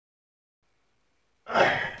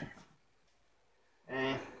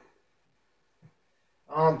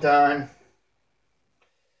All done.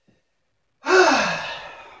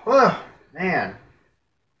 Oh, man.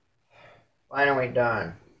 Finally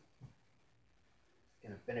done.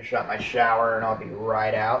 Gonna finish up my shower and I'll be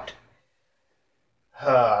right out.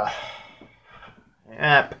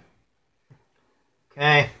 Yep.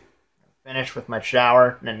 Okay. Finished with my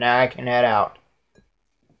shower and now I can head out.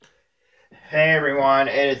 Hey everyone,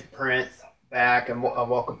 it is Prince back and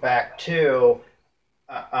welcome back to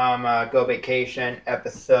Go Vacation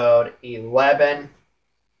episode 11.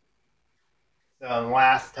 So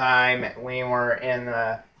last time we were in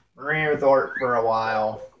the Marine Resort for a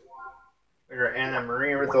while. We were in the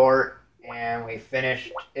Marine Resort and we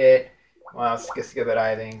finished it. Well, scuba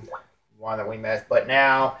diving, one that we missed. But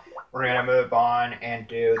now we're going to move on and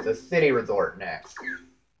do the City Resort next.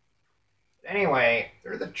 Anyway,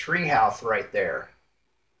 there's a treehouse right there.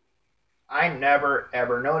 I never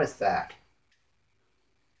ever noticed that.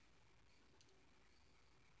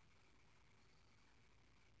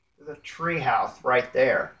 There's a treehouse right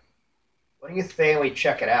there. What do you say we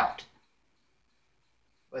check it out?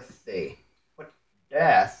 Let's see. What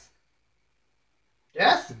desk?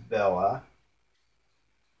 Desk villa?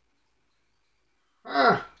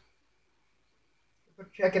 Huh.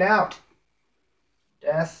 Let's check it out.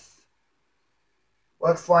 Desk.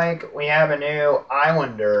 Looks like we have a new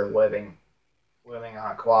islander living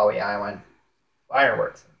on Kauai Island.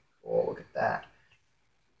 Fireworks. Cool, look at that.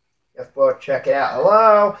 Guess we'll check it out.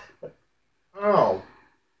 Hello? Oh.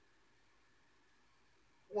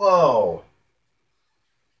 Whoa.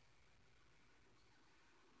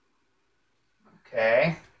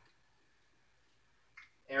 Okay.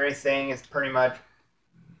 Everything is pretty much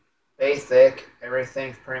basic.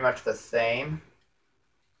 Everything's pretty much the same.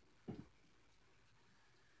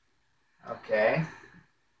 Okay.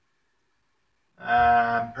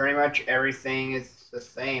 Pretty much everything is the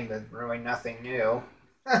same. There's really nothing new.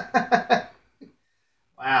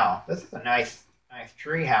 Wow, this is a nice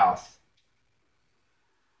tree house.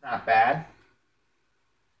 Not bad.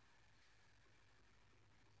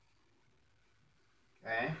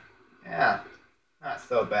 Okay. Yeah, not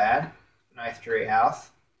so bad. Nice tree house.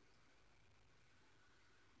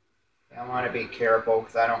 I want to be careful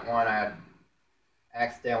because I don't want to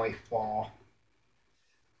accidentally fall.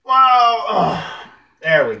 Whoa! Oh,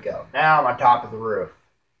 there we go. Now I'm on top of the roof.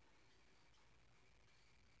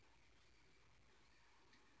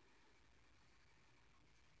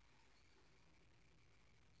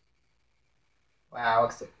 Wow,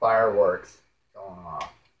 looks like fireworks going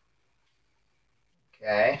off.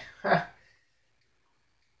 Okay. Right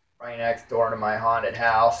next door to my haunted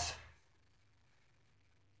house.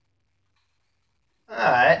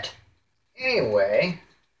 But, anyway.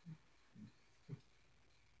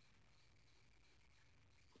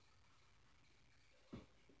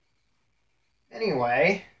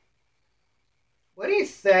 Anyway, what do you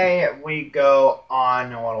say we go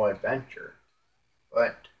on a little adventure?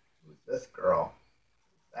 What? Who's this girl?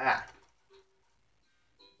 Who's that?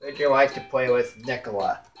 Would you like to play with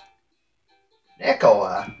Nicola?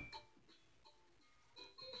 Nicola?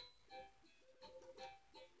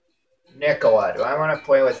 Nicola. Do I want to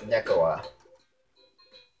play with Nicola?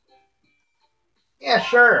 Yeah,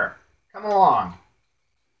 sure. Come along.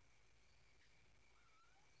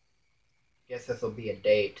 Guess this will be a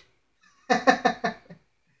date. Can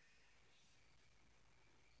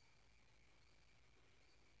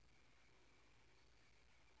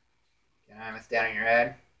I stand on your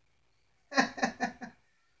head?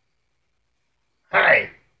 Hey,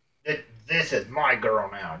 this is my girl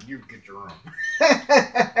now. You get your room.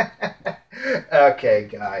 Okay,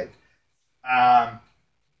 guys.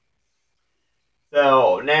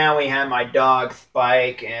 So now we have my dog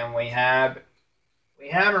Spike, and we have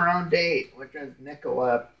our own date, which is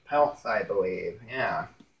Nicola Peltz, I believe. Yeah.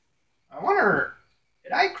 I wonder,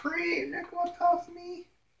 did I create Nicola Peltz me?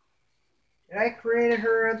 Did I create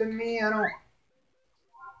her other than me? I don't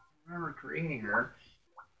remember creating her.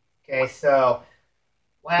 Okay, so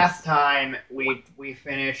last time we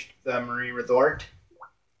finished the Marine Resort.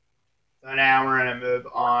 So now we're gonna move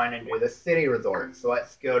on and do the City Resort. So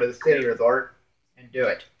let's go to the City Resort and do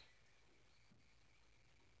it.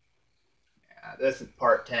 Yeah, this is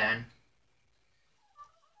part 10.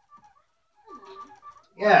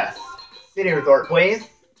 Yes. City Resort, please.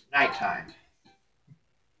 Nighttime.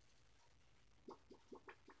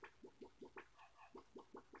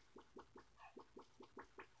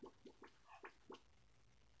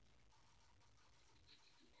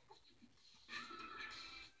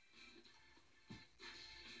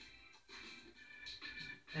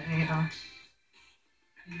 Yeah.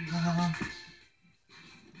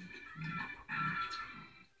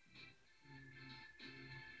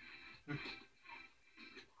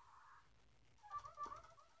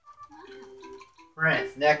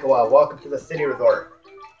 It's Nicola. Welcome to the city resort.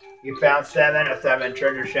 You found 7 of 7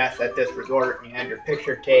 treasure chests at this resort, and you had your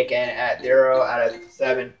picture taken at 0 out of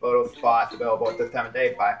 7 photo spots available at this time of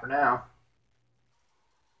day. Bye for now.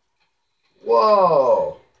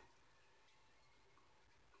 Whoa!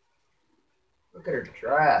 Look at her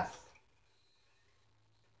dress.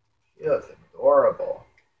 She looks adorable.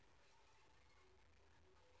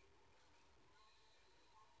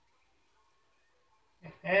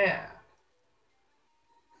 Yeah.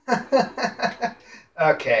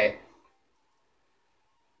 Okay.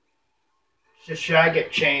 Should I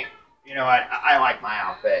get changed? You know what? I like my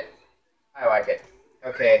outfit. I like it.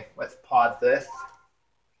 Okay, let's pause this.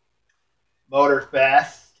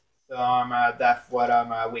 Motorfest. So that's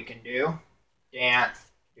what we can do. Dance,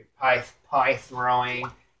 do pie throwing,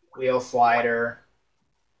 wheel slider,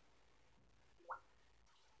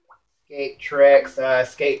 skate tricks.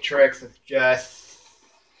 Skate tricks is just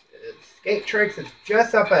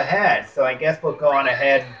up ahead. So I guess we'll go on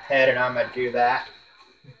ahead and I'm gonna do that.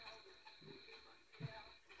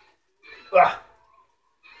 Ugh.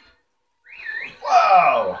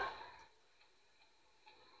 Whoa!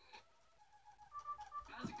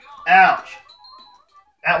 Ouch!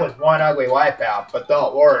 That was one ugly wipeout, but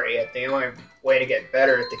don't worry. The only way to get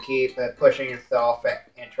better is to keep pushing yourself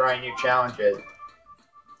and trying new challenges.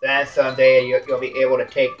 Then someday you'll be able to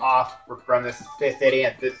take off from this city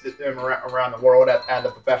and around the world as a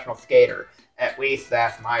professional skater. At least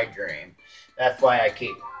that's my dream. That's why I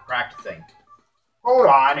keep practicing. Hold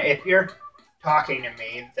on, if you're talking to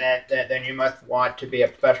me, then you must want to be a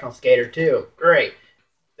professional skater too. Great.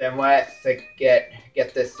 Then let's get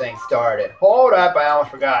this thing started. Hold up, I almost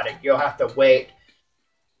forgot it. You'll have to wait.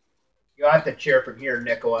 You'll have to cheer from here,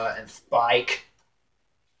 Nicola and Spike.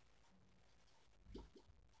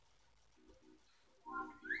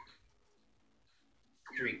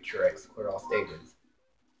 Street tricks. Clear all stages.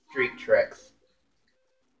 Street tricks.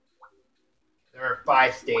 There are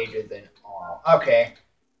 5 stages in all. Okay.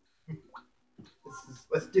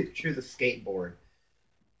 Let's choose a skateboard.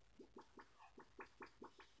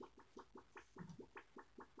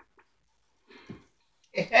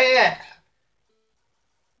 Yeah.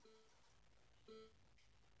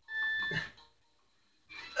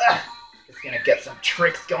 Just gonna get some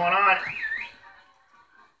tricks going on.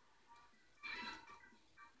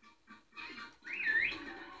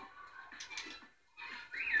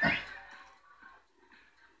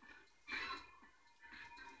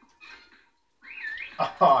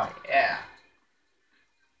 Oh yeah.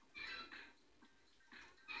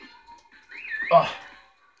 Oh.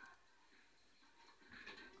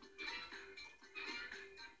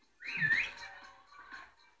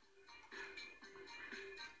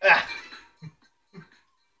 Ah.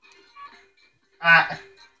 Ah.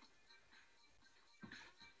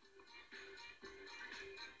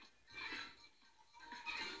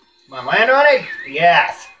 Am I land on it?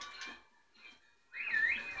 Yes.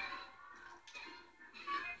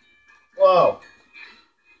 Whoa.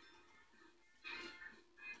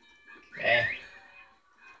 Okay.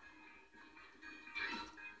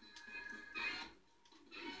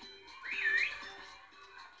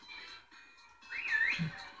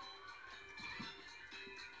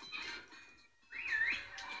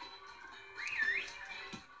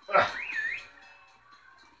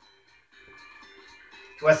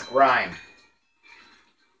 Let's grind.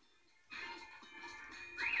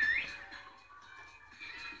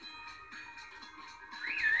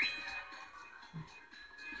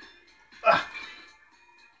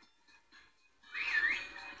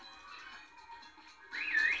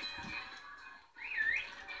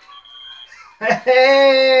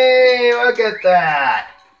 Hey, look at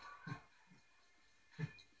that.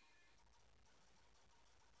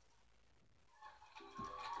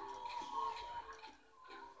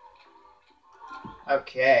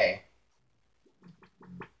 Okay.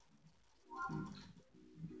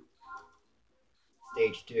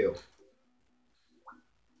 Stage 2.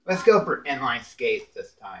 Let's go for inline skates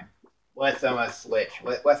this time. Let's switch.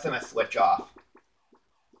 Let's switch off.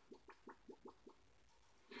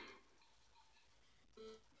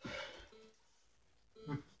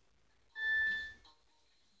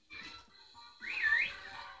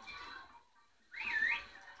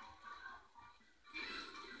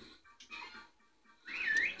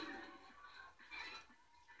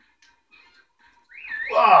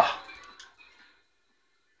 Oh.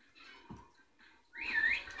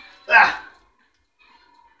 Ah.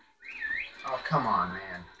 Oh, come on,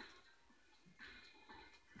 man.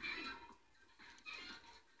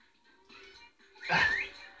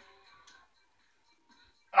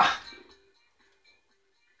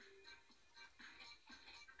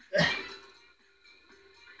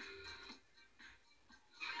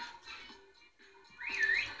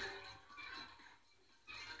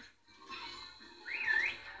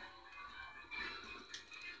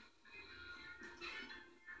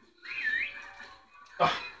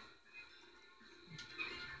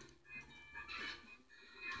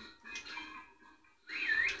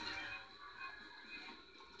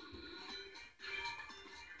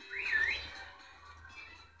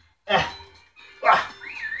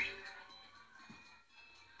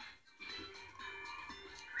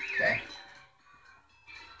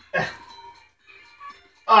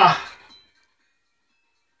 Ah.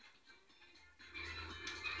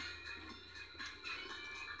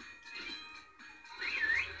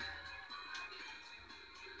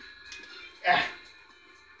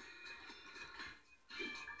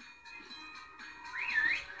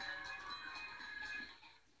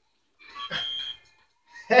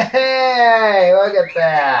 Hey, look at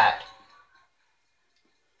that.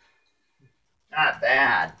 Not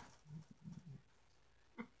bad.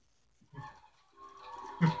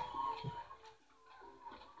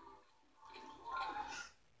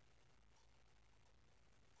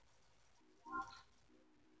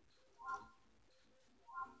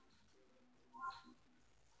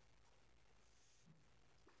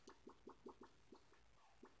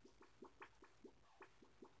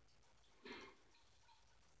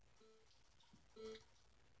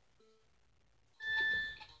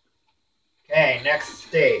 Okay, next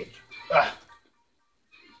stage. Ugh.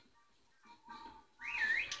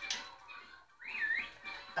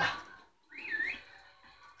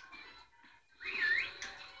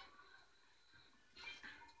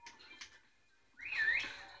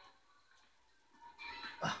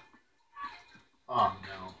 Oh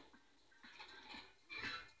no.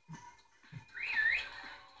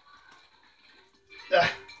 Ugh.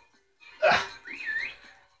 Ugh.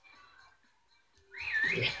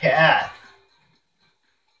 Yeah.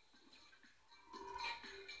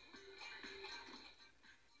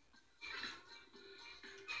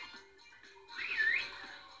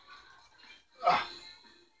 Ugh.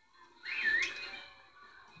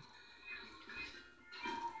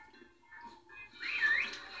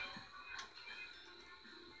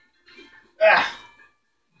 Ugh.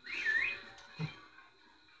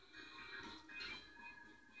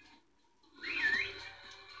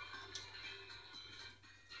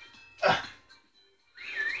 Ugh.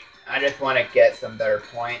 I just want to get some better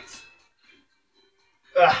points.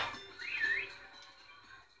 Ugh.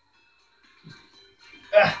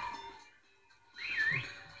 Ugh.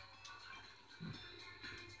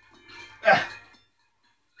 Ugh.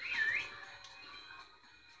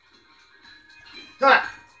 Huh.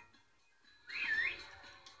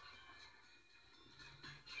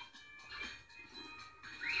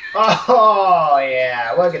 Oh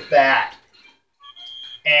yeah, look at that.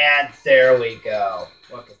 And there we go.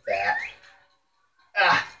 Look at that.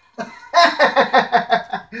 Ah.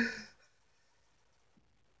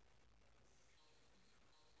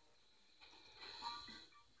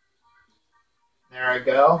 There I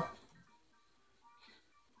go.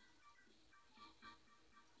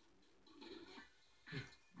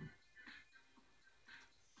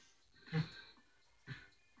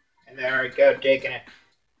 And there I go, taking it.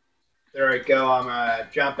 There I go, I'm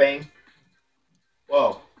jumping.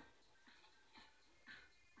 Whoa.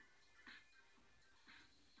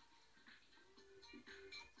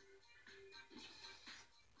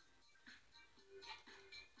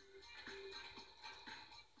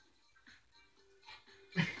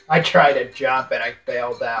 I tried to jump and I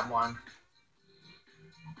failed that one.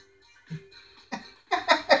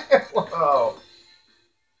 Whoa.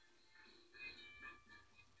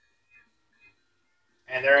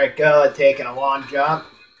 And there I go, taking a long jump.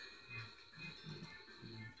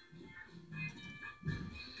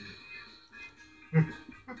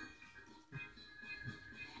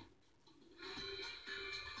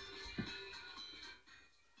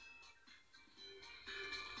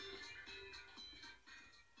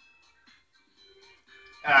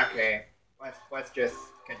 Okay, let's just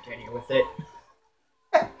continue with it.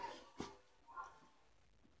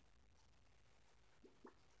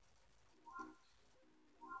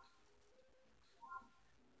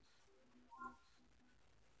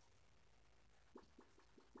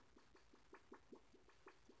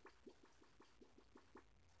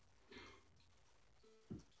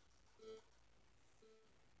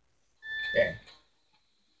 Okay.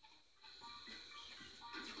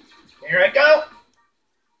 Here I go.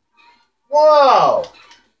 Whoa.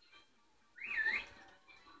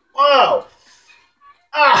 Whoa.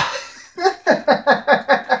 Ah.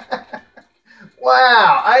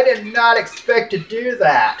 Wow, I did not expect to do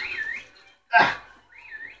that. Ah.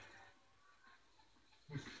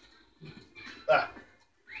 Ah.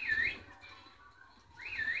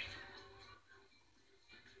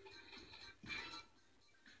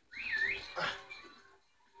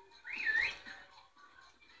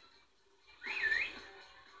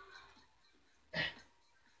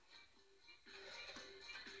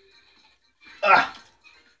 Ah.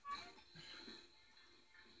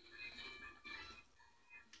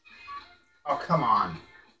 Oh, come on.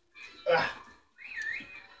 Ah.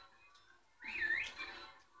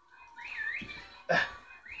 Ah.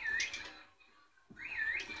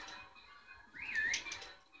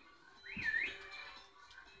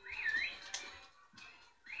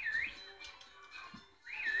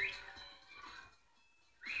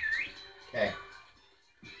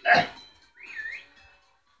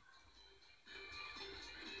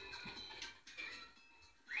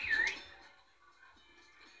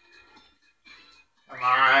 Come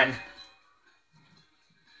on.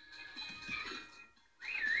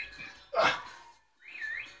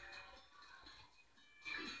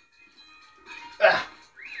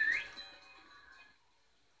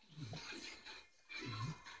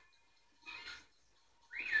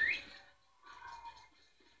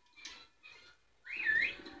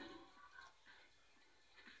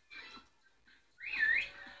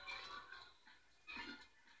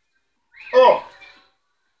 Oh!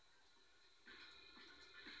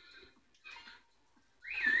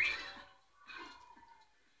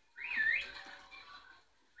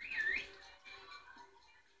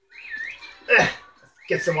 Let's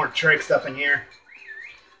get some more tricks up in here.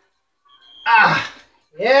 Ah!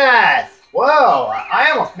 Yes! Whoa!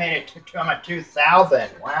 I almost made it to my 2,000.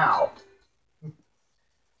 Wow.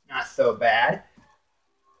 Not so bad.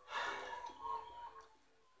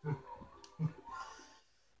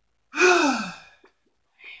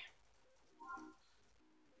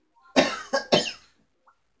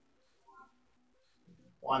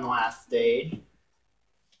 One last stage.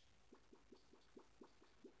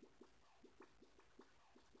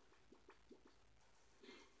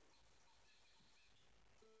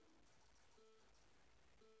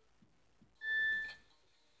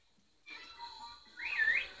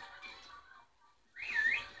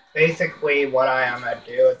 Basically, what I am gonna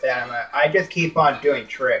do is that I just keep on doing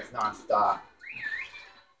tricks nonstop.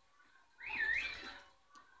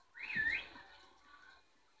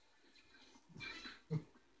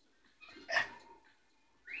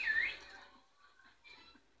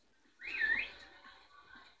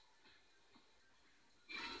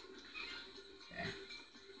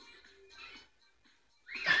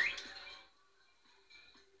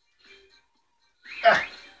 Ah,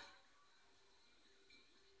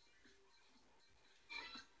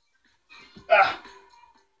 ah,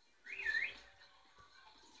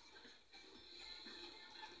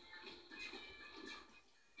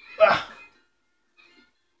 ah,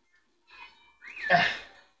 ah.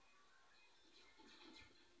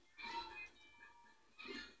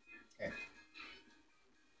 Okay.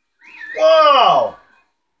 Whoa!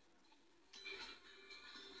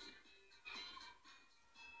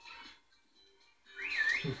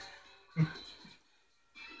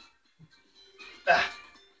 Ah.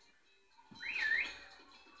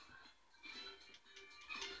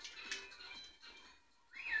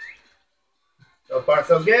 So far,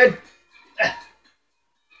 so good. Ah.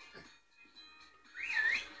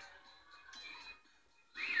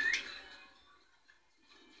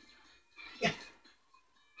 Yeah.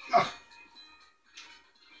 Oh.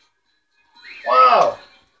 Whoa!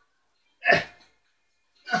 Ah.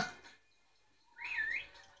 Ah.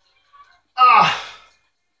 Ah.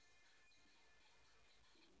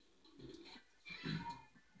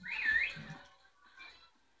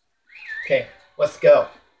 Okay, let's go.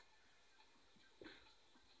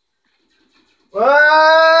 Whoa!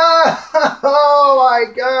 Oh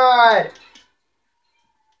my god!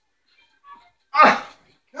 Oh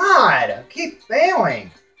my god! I keep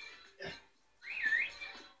failing.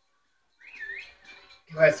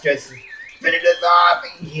 Let's just finish this off.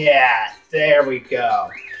 Yeah, there we go.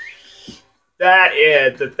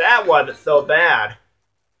 That wasn't so bad.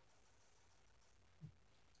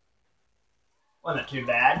 Wasn't too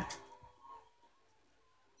bad.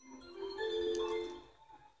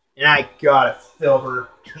 And I got a silver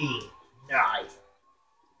key. Nice.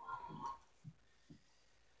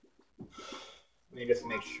 Let me just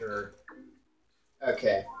make sure.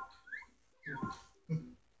 Okay.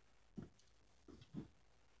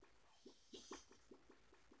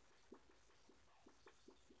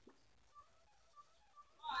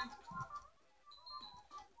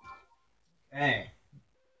 Okay.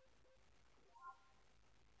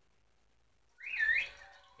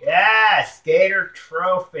 Yes, Gator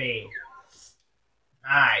Trophy.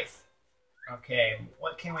 Nice. Okay,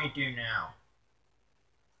 what can we do now?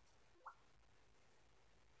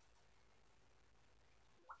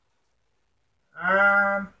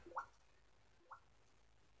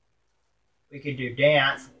 We could do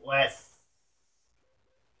dance. Let's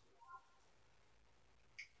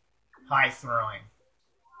high throwing.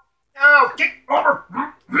 Oh, get over.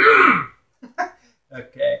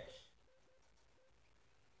 Okay.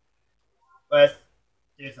 Let's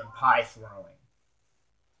do some pie throwing.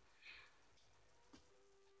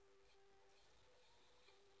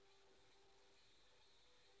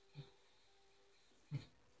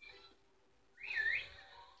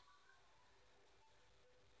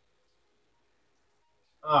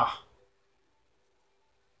 Oh.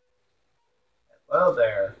 Hello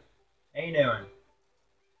there. How you doing?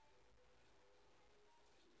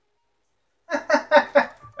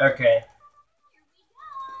 Okay.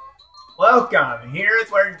 Welcome. Here's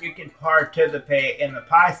where you can participate in the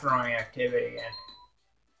pie throwing activity.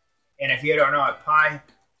 And if you don't know what pie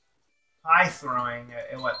throwing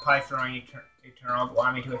and what pie throwing Eternals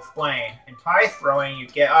want me to explain. In pie throwing, you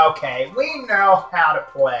get okay. We know how to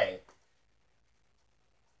play.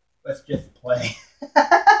 Let's just play.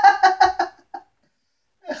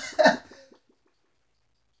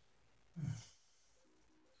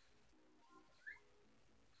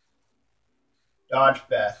 Dodge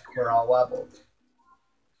fest. We're all leveled.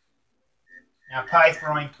 Now pie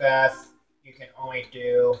throwing fest, you can only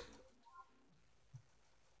do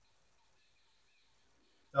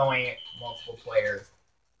only multiple players.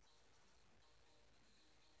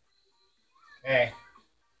 Okay.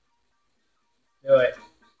 Do it.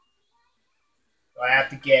 So I have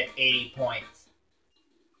to get 80 points.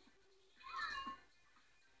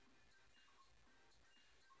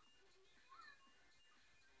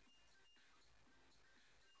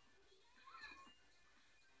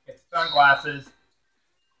 Get sunglasses.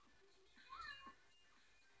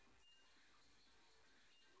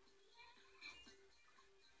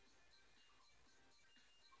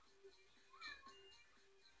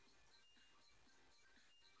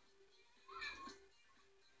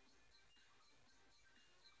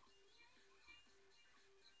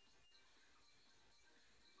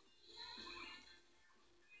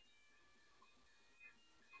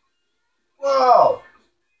 Whoa!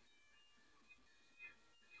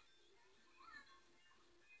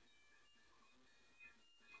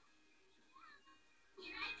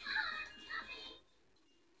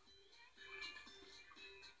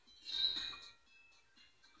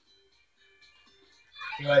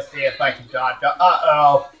 Let's see if I can dodge.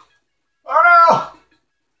 Uh-oh. Oh no!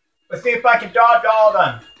 Let's see if I can dodge all of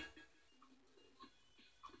them.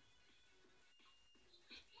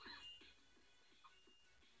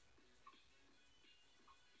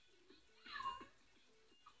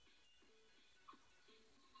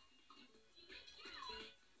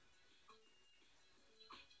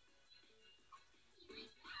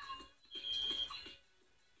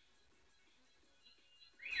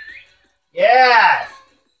 Yes!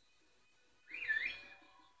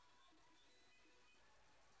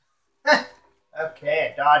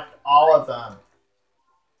 Okay, I dodged all of them.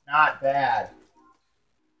 Not bad.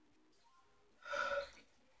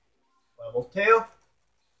 Level 2.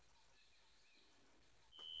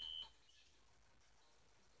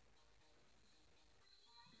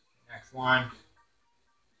 Next one.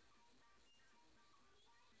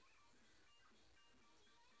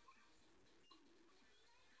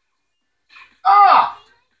 Ah!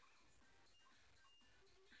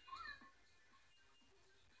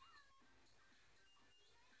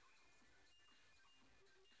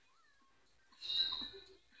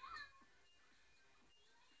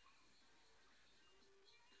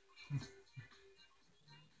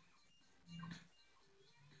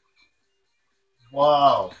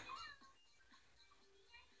 Whoa.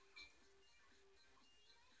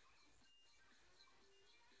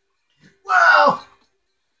 Whoa!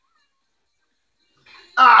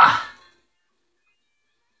 Ah!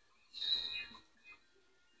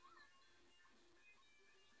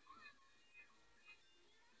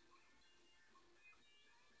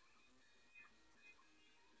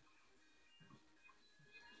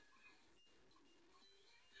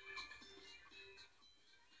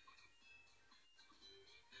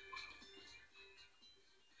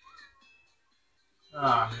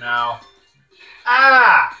 Oh no.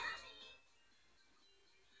 Ah!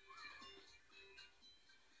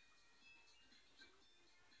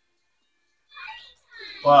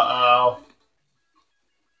 Uh-oh.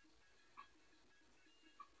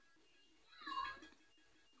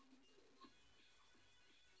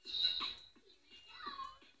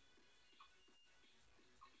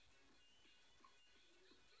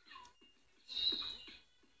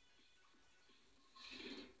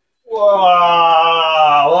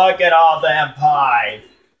 Whoa! Look at all them pies.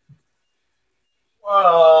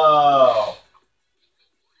 Whoa!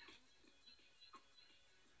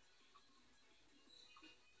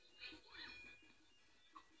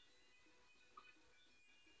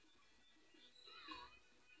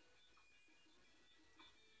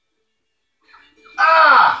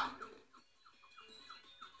 Ah!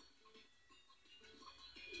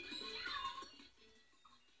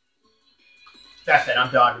 That's it,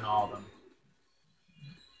 I'm dodging all of them.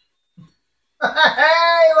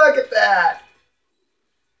 Hey, look at that!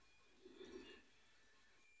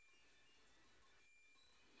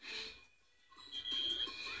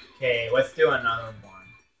 Okay, let's do another one.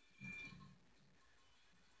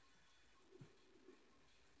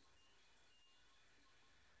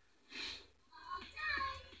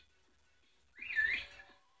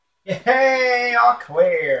 Yay, all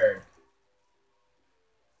cleared.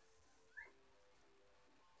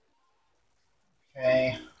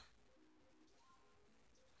 Okay.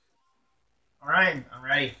 All right, I'm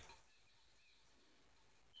ready.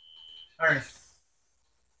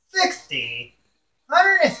 160?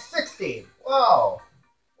 160. Whoa.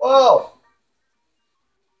 Whoa.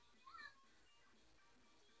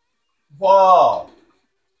 Whoa.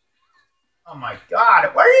 Oh my god.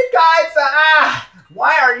 What are you guys?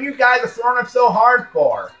 Why are you guys throwing up so hard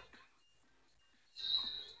for?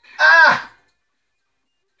 Ah.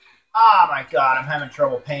 Oh my god, I'm having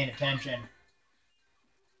trouble paying attention.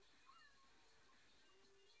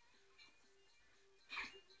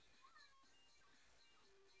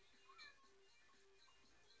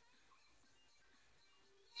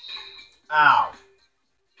 Ow.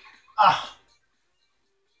 Ah.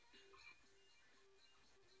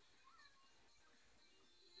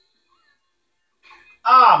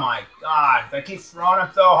 Oh my god, they keep throwing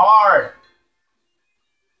up so hard.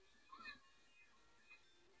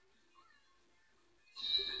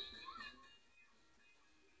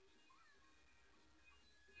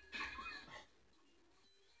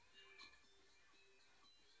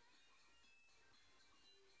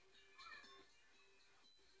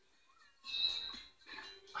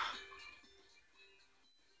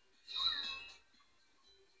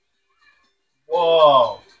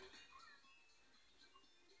 Whoa.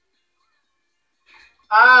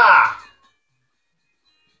 Ah.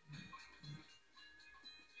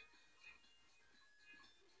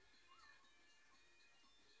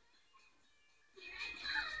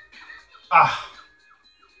 Ah.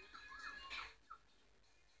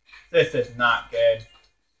 This is not good.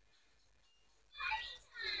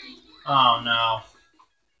 Oh no.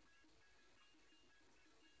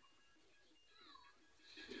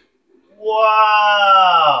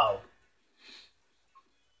 Whoa.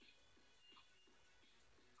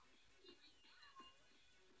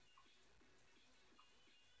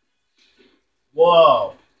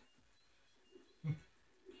 Whoa.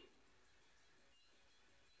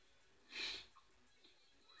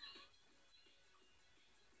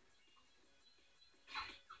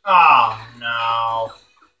 Oh no.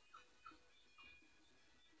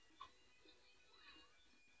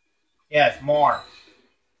 Yes, more.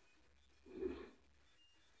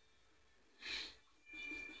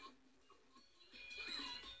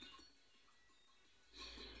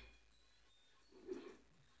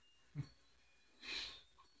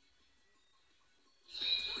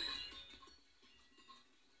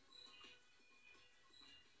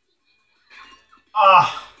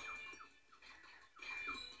 Ah.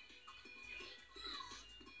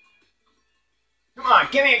 Come on,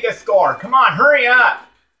 give me a good score. Come on, hurry up.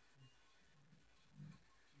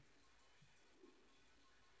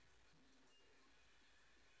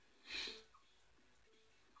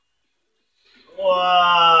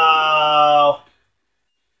 Whoa.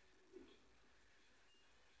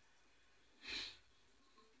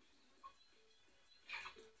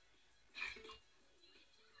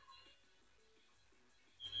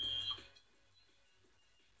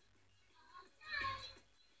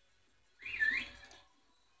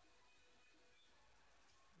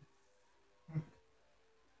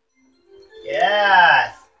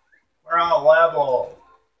 Yes. We're on level.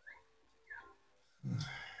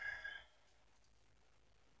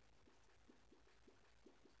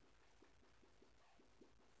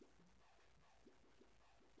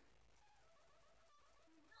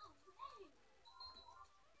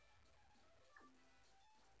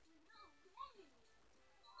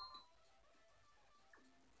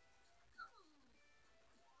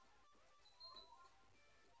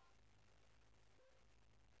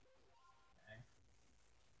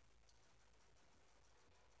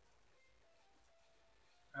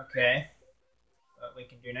 Okay. What we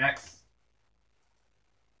can do next?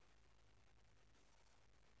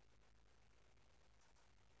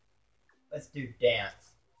 Let's do dance.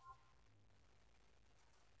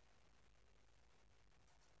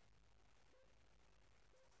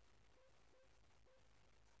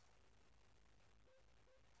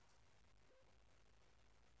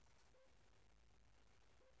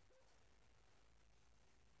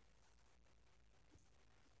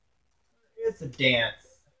 It's a dance.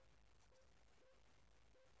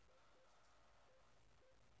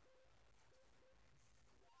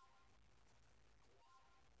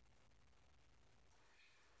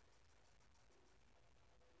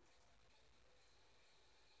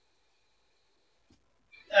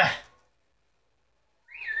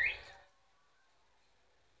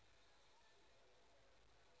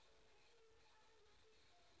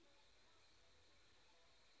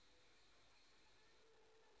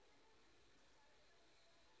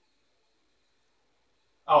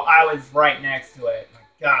 Oh, I was right next to it. My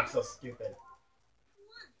God, I'm so stupid.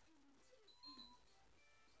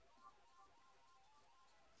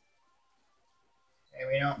 Okay,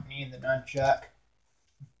 we don't need the nunchuck.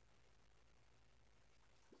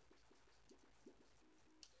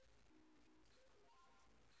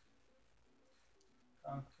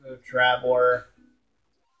 Kung Fu Traveler.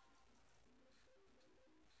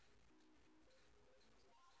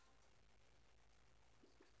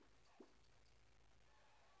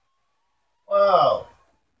 Whoa.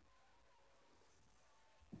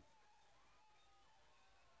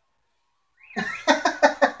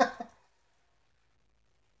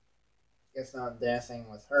 Guess I'm dancing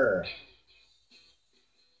with her.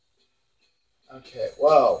 Okay,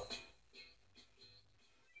 whoa.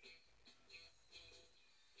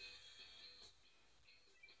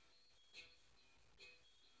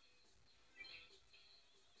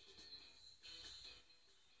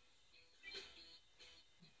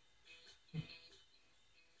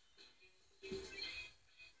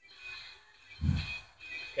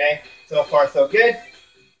 Okay, so far so good.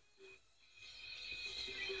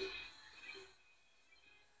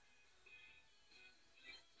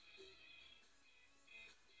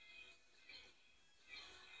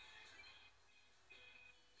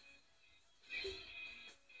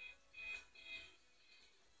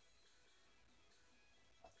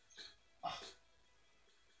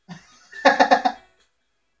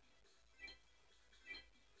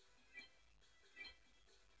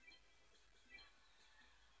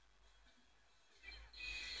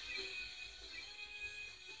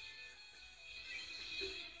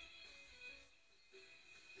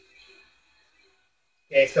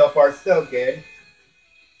 Okay, so far so good.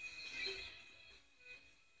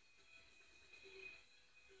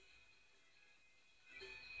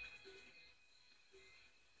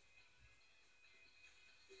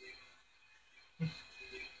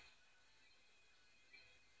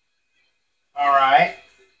 All right.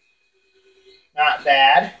 Not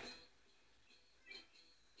bad.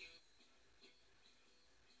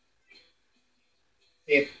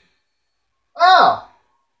 See if... Oh!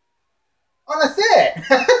 Oh, that's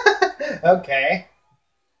it! Okay.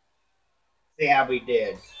 See how we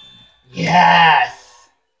did. Yes!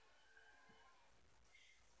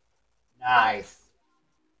 Nice.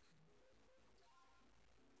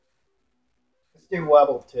 Let's do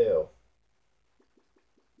level 2.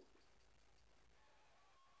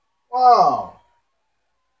 Whoa!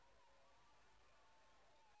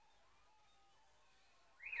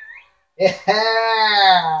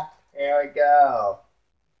 Yeah! Here we go.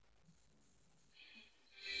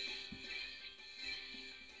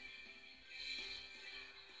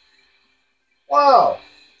 Whoa!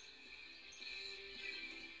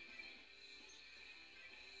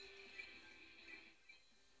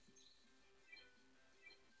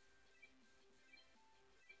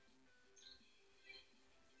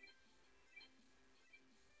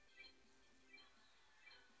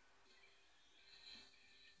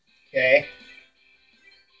 Okay.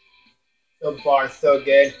 So far, so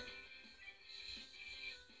good.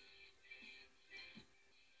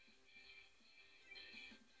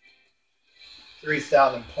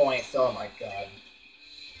 3,000 points. Oh my god.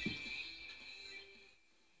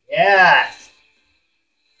 Yes!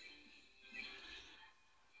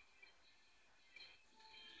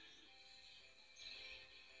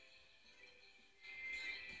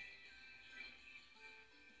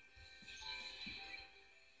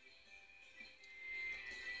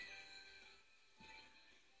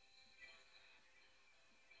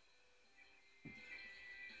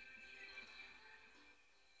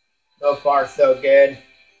 So far, so good.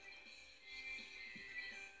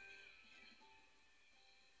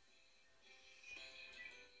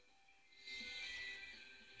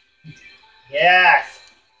 Yes!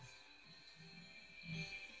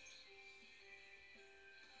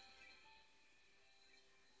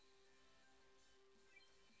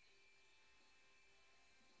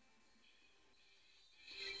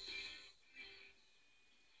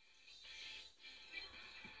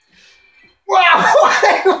 Wow!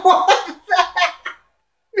 What that?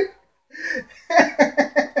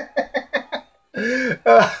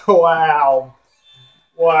 Wow.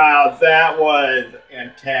 Wow, that was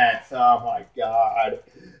intense. Oh my god.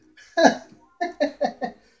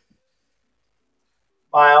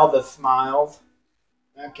 Smile the smiles.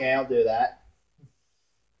 Okay, I'll do that.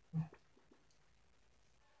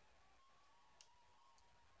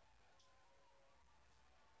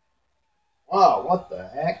 Oh, what the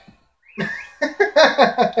heck?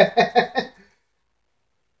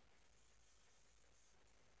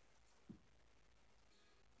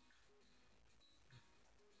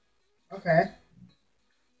 Okay.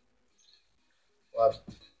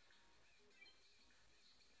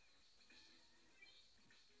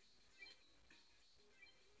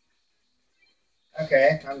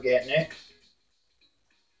 Okay, I'm getting it.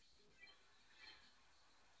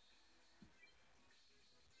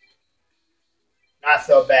 Not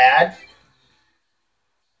so bad.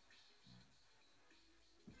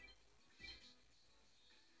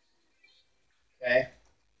 Okay.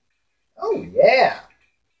 Oh, yeah.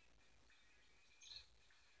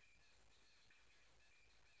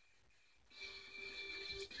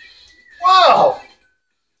 Whoa!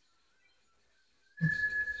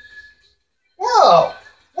 Whoa!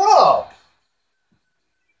 Whoa!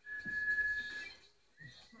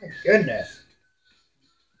 My goodness.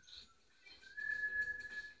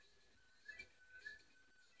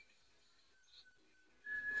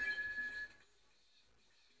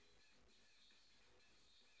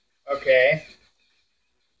 Okay.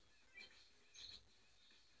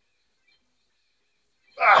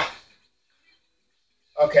 Ah,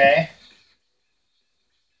 okay.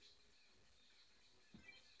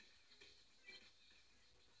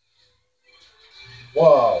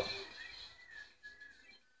 Whoa.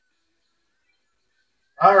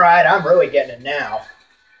 All right, I'm really getting it now.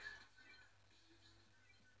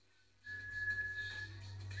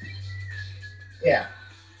 Yeah.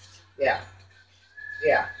 Yeah.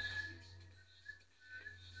 Yeah.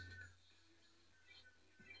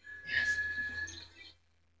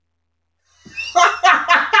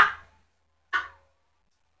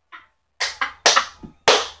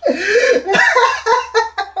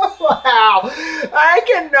 Wow. I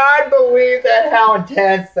cannot believe that how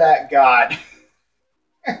intense that got.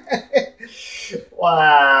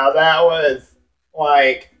 Wow, that was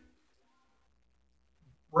like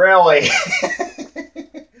really.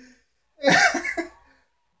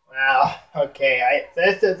 Wow. Okay,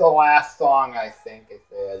 this is the last song I think it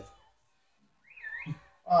is.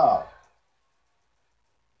 Oh.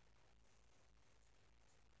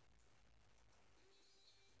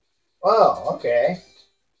 Oh, okay.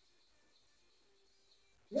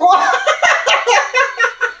 What?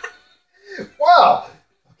 Whoa.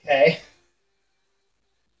 Okay.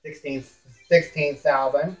 16,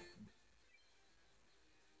 16,000.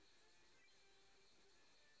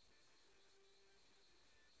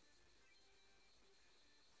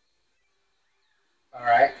 All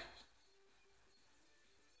right.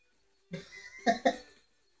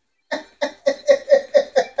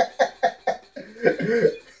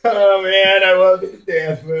 Oh man, I love these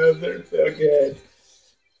dance moves. They're so good.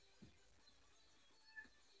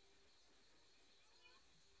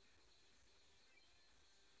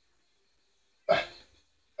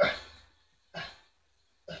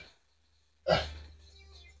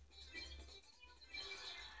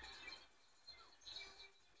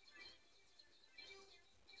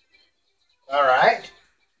 All right.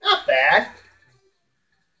 Not bad.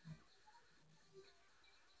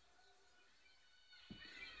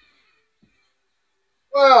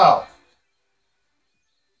 Whoa.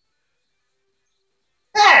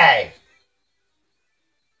 Hey.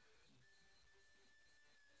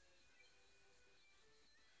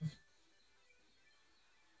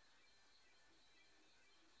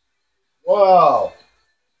 Whoa.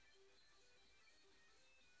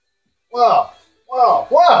 Whoa. Whoa.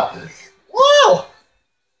 Whoa. Whoa.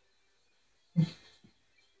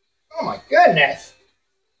 Oh my goodness.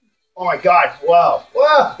 Oh my god. Whoa.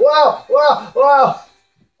 Whoa. Whoa. Whoa. Whoa.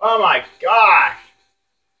 Oh my gosh.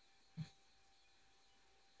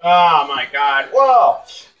 Oh my god. Whoa.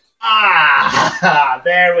 Ah.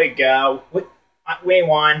 There we go. We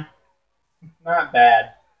won. Not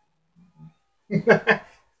bad.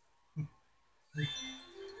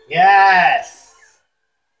 Yes.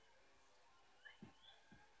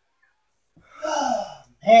 Oh,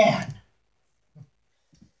 man.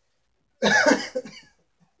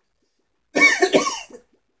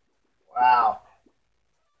 Wow.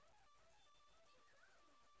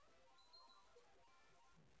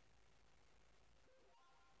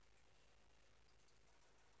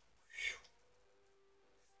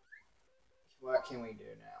 What can we do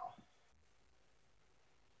now?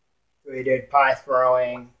 We did pie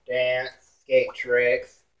throwing, dance, skate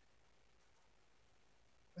tricks.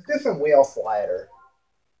 Let's do some wheel slider.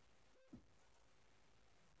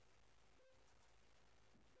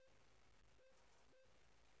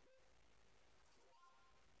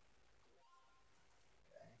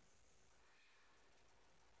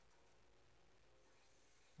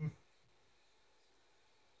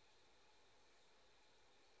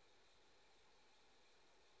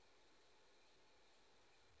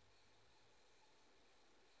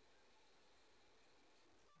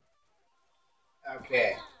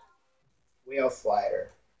 Okay. Wheel Wheel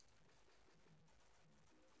slider.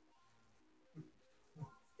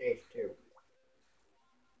 Stage 2.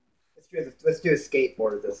 Let's do a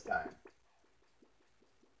skateboard this time.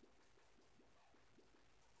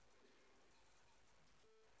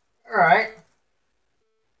 All right.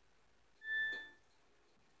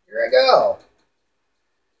 Here I go.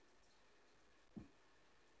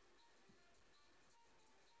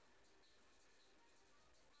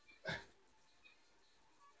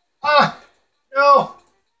 Ah, no.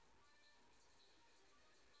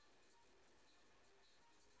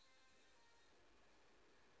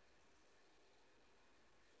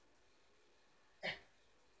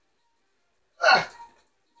 Ah.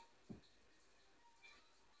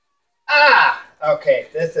 Ah. Okay,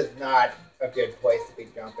 this is not a good place to be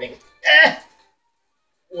jumping.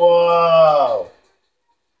 Whoa.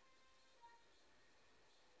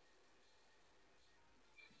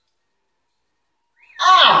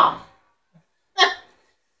 Ah.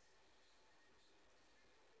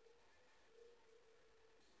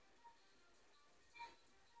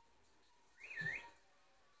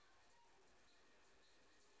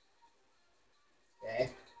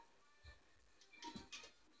 Okay.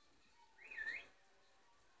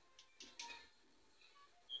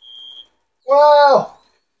 Whoa.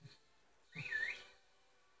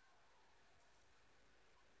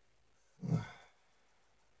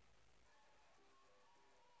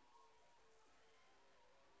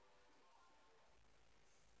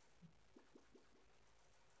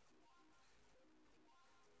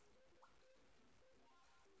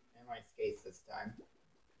 And my skates this time.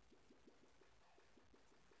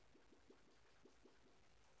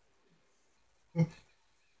 Here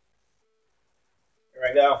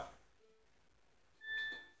I go.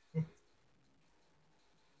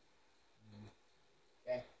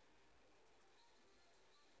 Okay.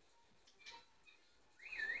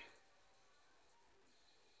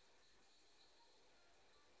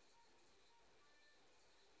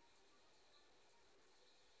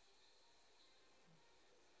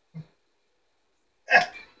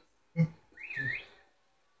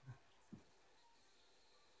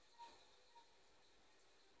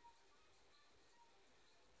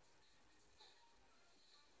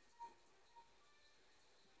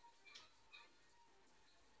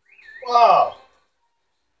 Whoa.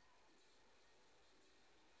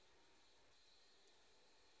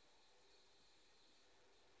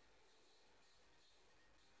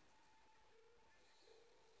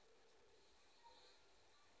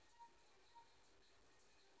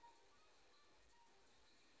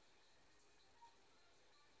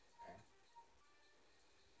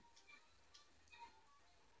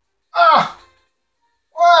 Ah.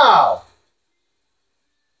 Wow.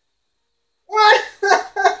 What?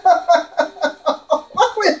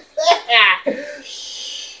 What was that?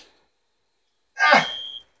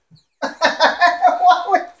 What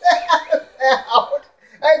was that about?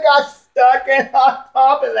 I got stuck in on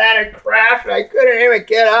top of that and crashed. I couldn't even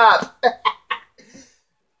get up.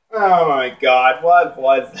 Oh my god, what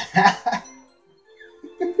was that?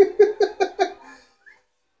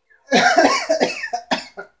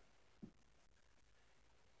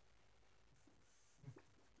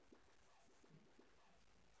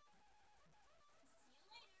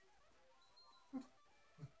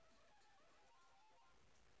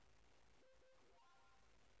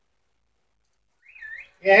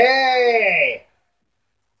 Yay!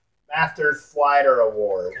 Master Slider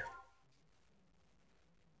Award.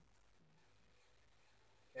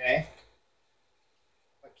 Okay.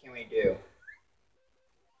 What can we do?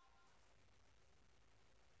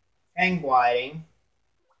 Hang gliding.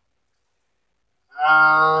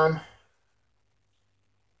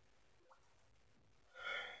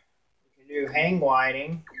 We can do hang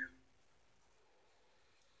gliding.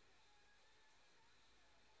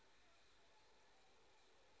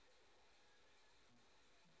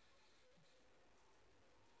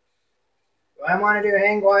 Do I want to do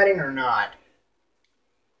hang gliding or not?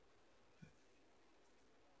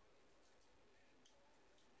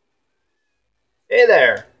 Hey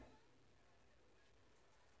there.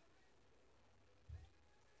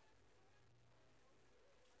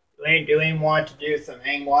 Do we want to do some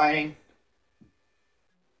hang gliding?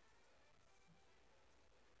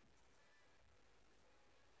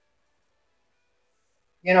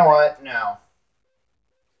 You know what? No.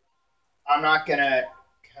 I'm not going to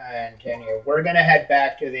continue. We're going to head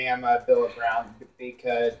back to the Emma Bill Brown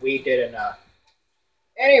because we did enough.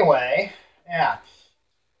 Anyway, yeah.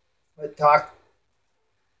 Let's talk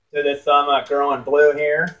to this girl in blue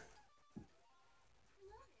here.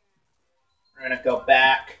 We're going to go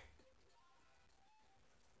back.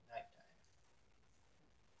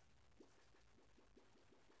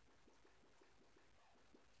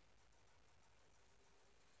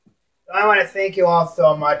 So I want to thank you all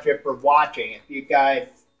so much for watching. If you guys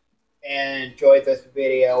enjoyed this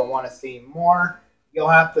video and want to see more, you'll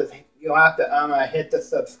have to hit the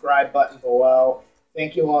subscribe button below.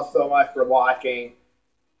 Thank you all so much for watching,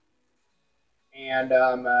 and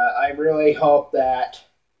I really hope that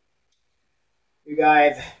you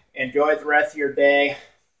guys enjoy the rest of your day.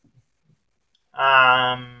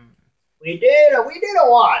 We did a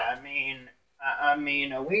lot.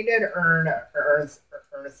 We did earn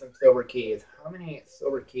some silver keys. How many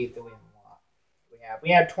silver keys do we have? We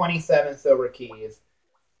had 27 silver keys,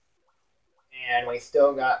 and we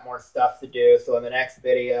still got more stuff to do. So in the next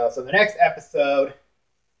episode,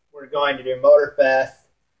 we're going to do Motorfest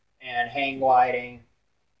and hang gliding,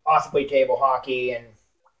 possibly table hockey, and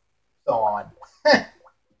so on.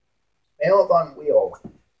 Meals on Wheels.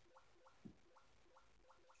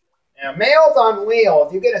 Now, Meals on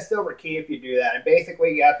Wheels, you get a silver key if you do that. And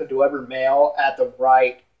basically, you have to deliver mail at the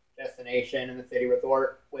right destination in the city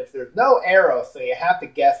resort, which there's no arrow, so you have to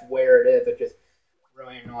guess where it is, which is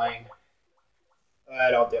really annoying.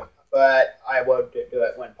 But I will do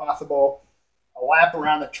it when possible. A lap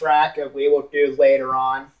around the track we will do later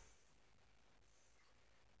on.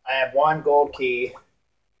 I have 1 gold key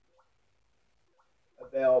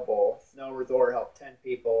available. Snow Resort helped 10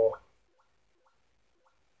 people.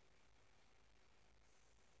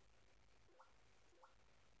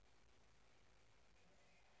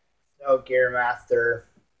 Snow Gearmaster.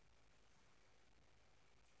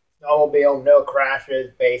 Snowmobile, no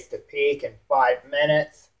crashes, base to peak in 5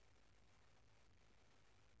 minutes.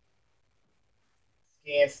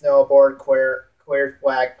 Ski and snowboard, clear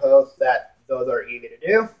flag posts, those are easy to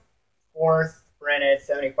do. Horse, sprinted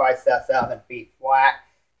 75,000 feet flat.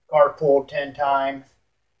 Carpool 10 times.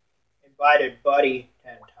 Invited buddy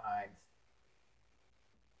 10 times.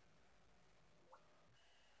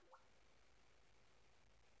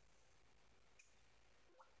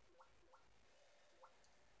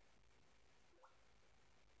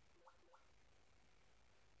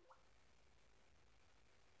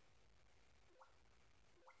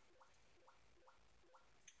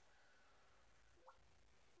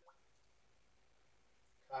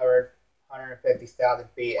 Covered 150,000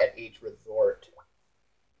 feet at each resort.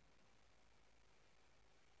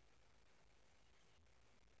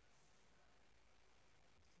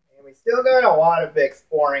 And we still got a lot of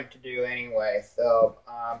exploring to do anyway, so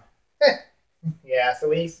yeah, so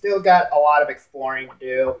we still got a lot of exploring to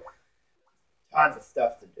do. Tons of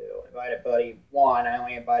stuff to do. Invited buddy 1. I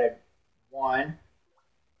only invited 1.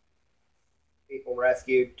 People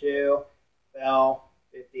rescued 2. Fell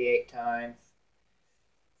 58 times.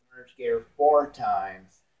 Merge gear 4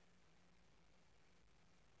 times.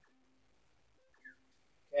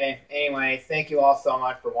 Okay, anyway, thank you all so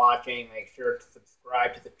much for watching. Make sure to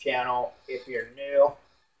subscribe to the channel if you're new.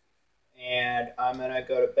 And I'm going to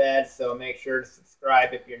go to bed, so make sure to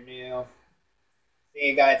subscribe if you're new. See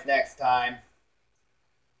you guys next time.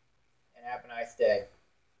 And have a nice day.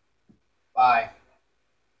 Bye.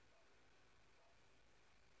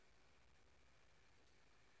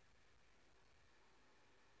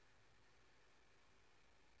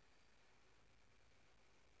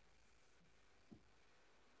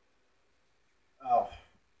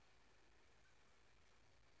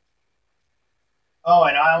 Oh,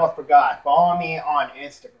 and I almost forgot. Follow me on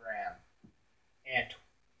Instagram. And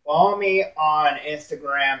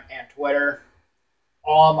Twitter.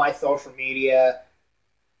 All my social media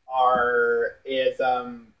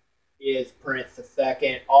is Prince the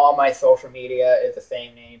Second. All my social media is the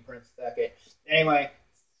same name, Prince the Second.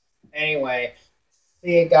 Anyway,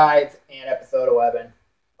 see you guys in episode 11.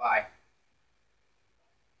 Bye.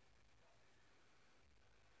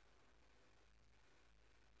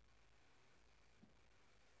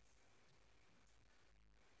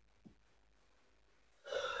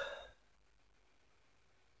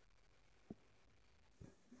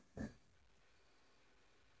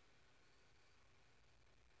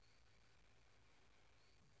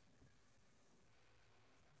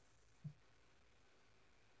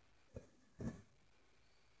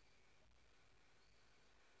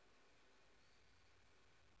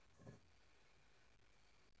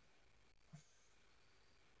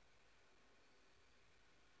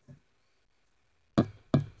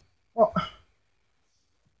 Well,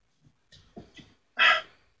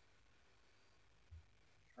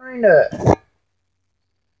 trying to